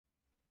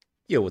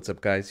Yo, what's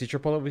up guys? Teacher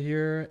Paul over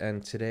here,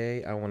 and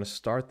today I want to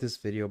start this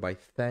video by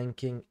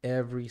thanking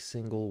every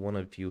single one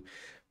of you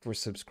for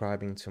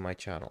subscribing to my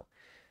channel.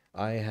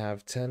 I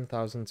have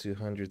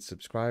 10,200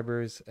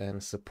 subscribers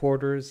and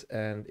supporters,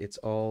 and it's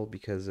all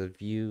because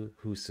of you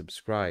who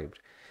subscribed.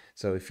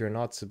 So if you're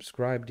not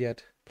subscribed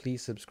yet,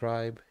 please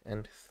subscribe,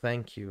 and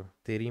thank you.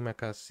 Terima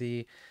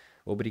kasih,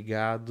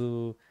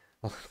 obrigado,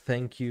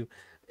 thank you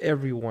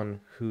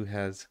everyone who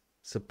has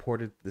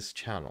supported this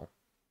channel.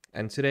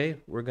 And today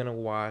we're gonna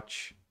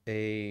watch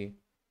a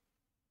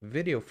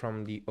video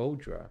from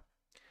Lyodra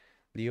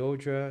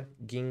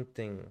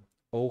Ginting,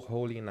 Oh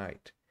Holy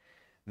Night.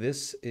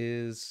 This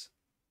is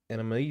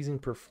an amazing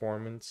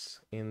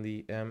performance in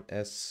the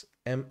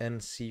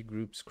MNC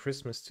group's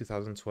Christmas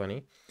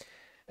 2020,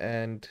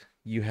 and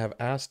you have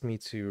asked me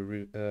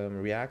to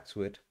react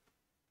to it.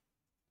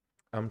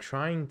 I'm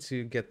trying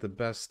to get the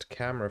best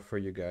camera for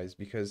you guys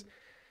because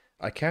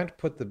I can't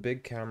put the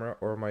big camera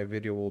or my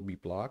video will be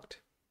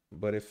blocked.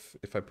 But if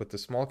I put the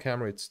small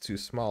camera, it's too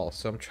small.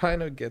 So I'm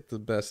trying to get the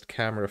best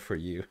camera for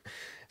you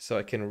so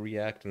I can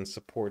react and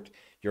support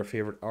your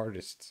favorite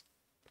artists.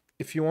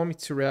 If you want me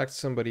to react to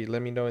somebody,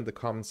 let me know in the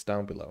comments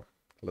down below.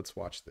 Let's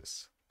watch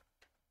this.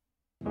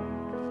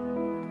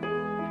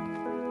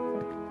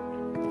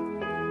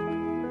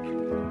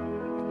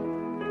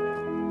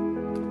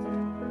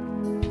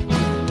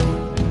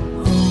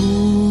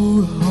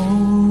 Oh,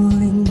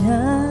 holy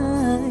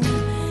night,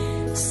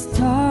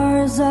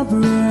 stars are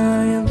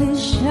brightly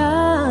shining.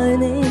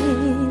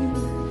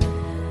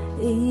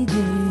 It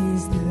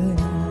is the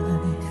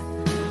night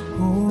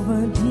of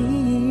our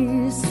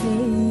dear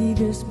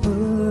Savior's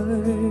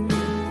birth.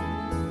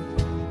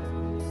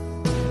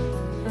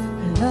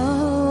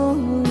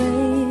 Long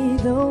lay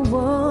the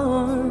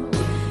world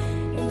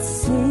in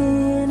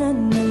sin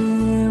and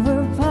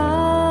never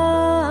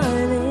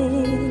pining,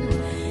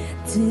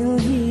 till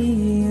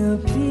He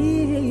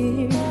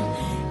appeared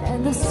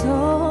and the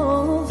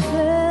soul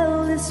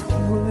felt His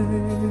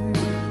word.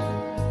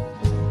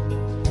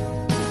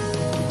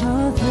 A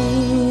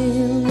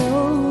thrill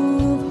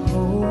of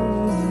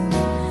hope,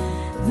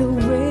 the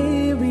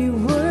weary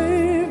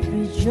word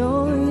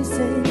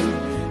rejoicing,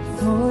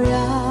 for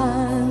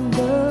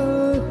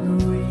yonder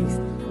grace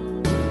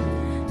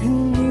a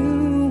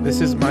new. This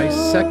is my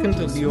second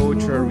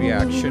Lyodra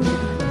reaction.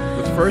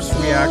 The first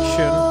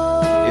reaction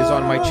is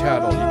on my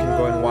channel. You can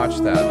go and watch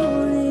that.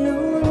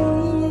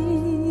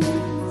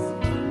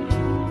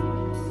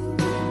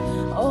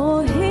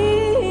 Oh, hear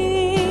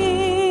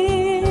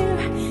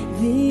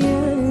the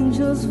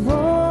angels' voices.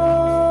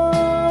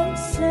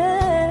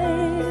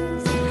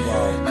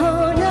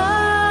 Oh,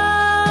 night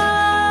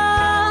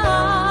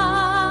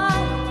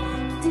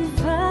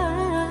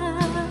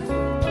divine.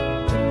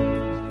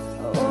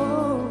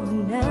 Oh,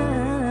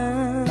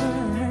 night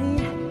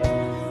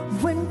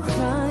when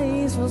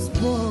Christ was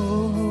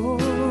born.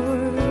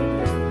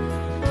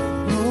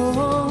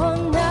 Oh,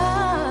 night.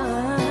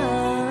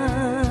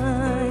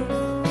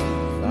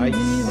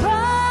 Nice.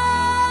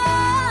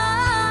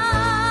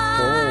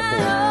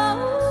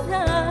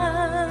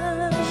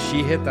 She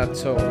hit that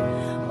tone.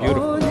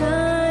 Beautiful.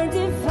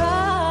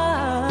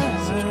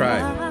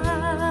 Subscribe.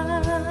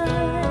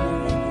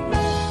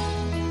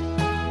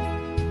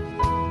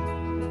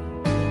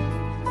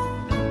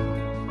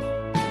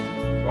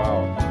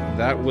 Wow,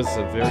 that was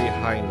a very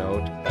high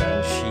note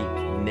and she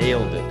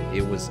nailed it.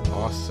 It was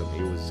awesome.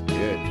 It was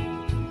good.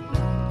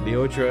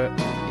 Lyodra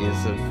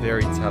is a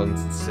very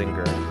talented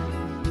singer.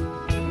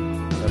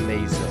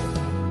 Amazing.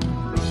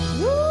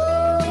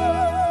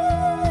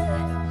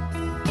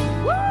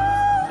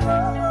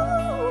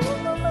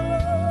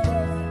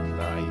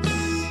 Nice.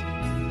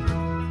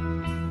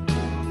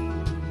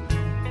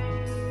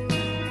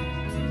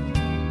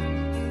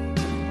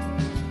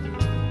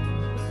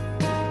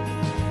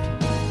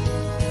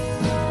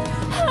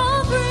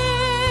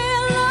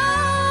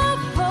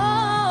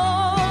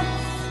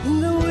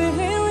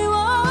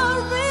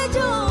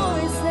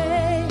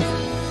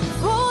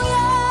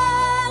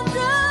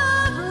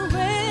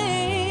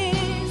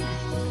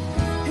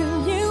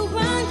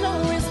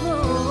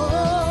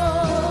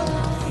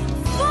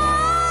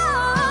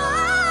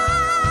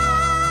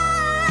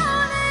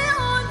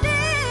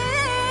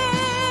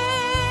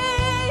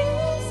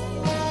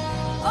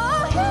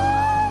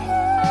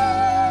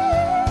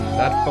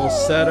 That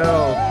falsetto.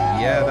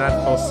 Yeah,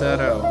 that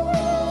falsetto.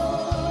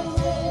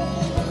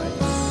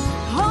 Nice.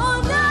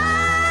 All night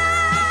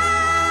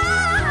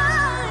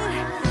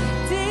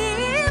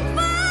divine.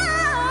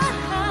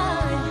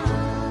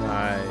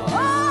 Nice.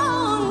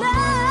 All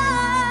night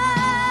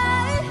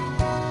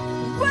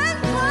when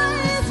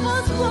Christ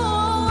was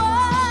born.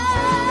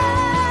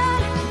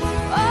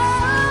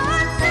 All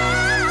night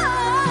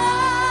divine.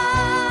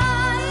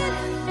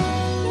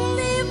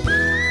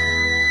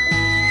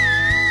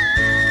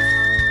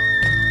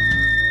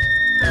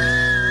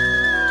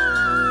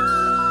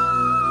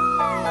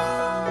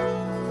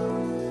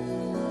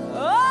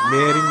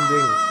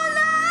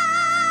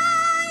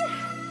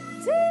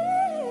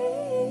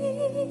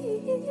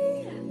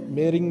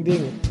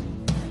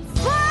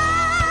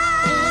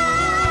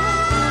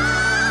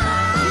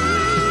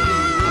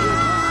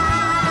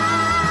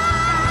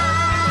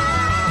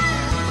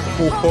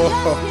 Merinding,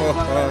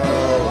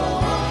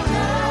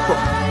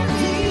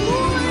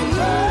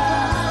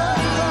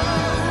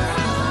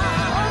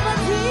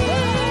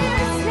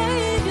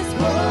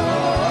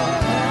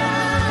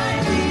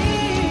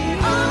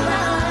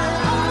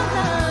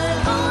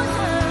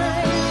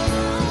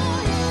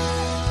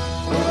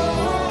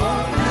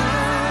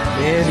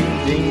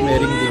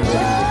 merinding,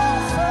 merinding.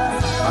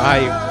 I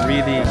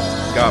really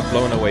got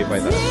blown away by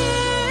that.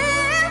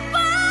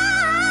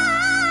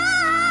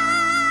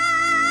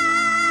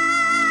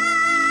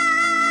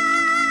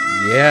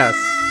 Yes.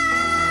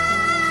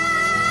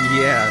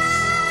 Yes.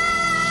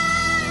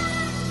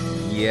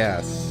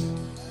 Yes.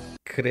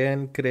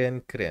 Kren,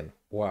 kren, kren.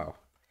 Wow.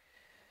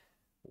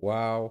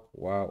 Wow,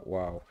 wow,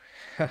 wow.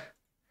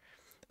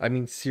 I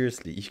mean,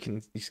 seriously, you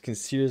can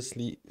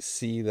seriously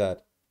see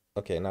that.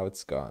 Okay, now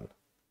it's gone.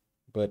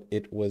 But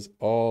it was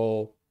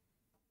all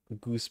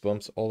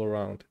goosebumps all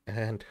around,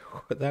 and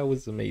that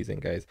was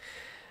amazing, guys.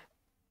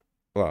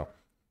 Wow.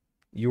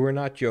 You were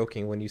not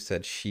joking when you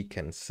said she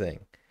can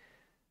sing.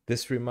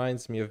 This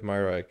reminds me of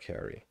Mariah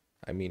Carey.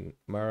 I mean,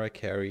 Mariah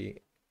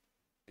Carey,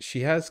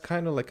 she has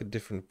kind of like a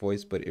different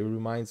voice, but it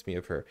reminds me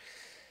of her.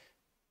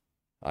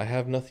 I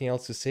have nothing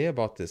else to say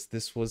about this.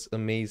 This was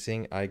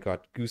amazing. I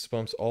got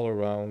goosebumps all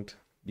around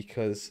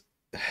because,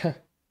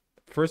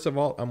 first of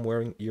all, I'm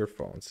wearing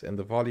earphones and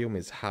the volume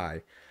is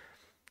high.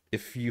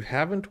 If you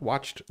haven't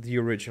watched the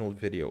original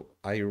video,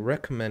 I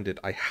recommend it.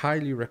 I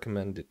highly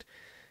recommend it.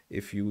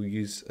 If you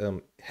use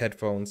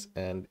headphones,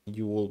 and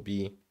you will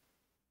be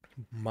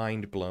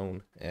mind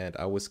blown, and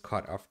I was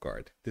caught off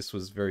guard. This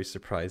was very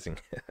surprising.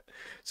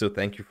 So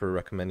thank you for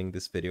recommending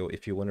this video.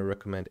 If you want to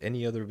recommend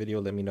any other video,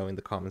 let me know in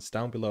the comments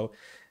down below,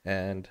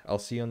 and I'll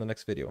see you on the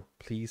next video.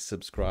 Please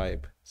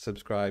subscribe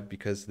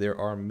because there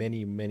are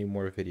many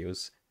more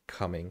videos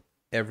coming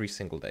every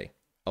single day.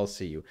 I'll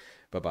see you.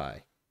 Bye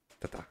bye.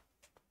 Ta-ta.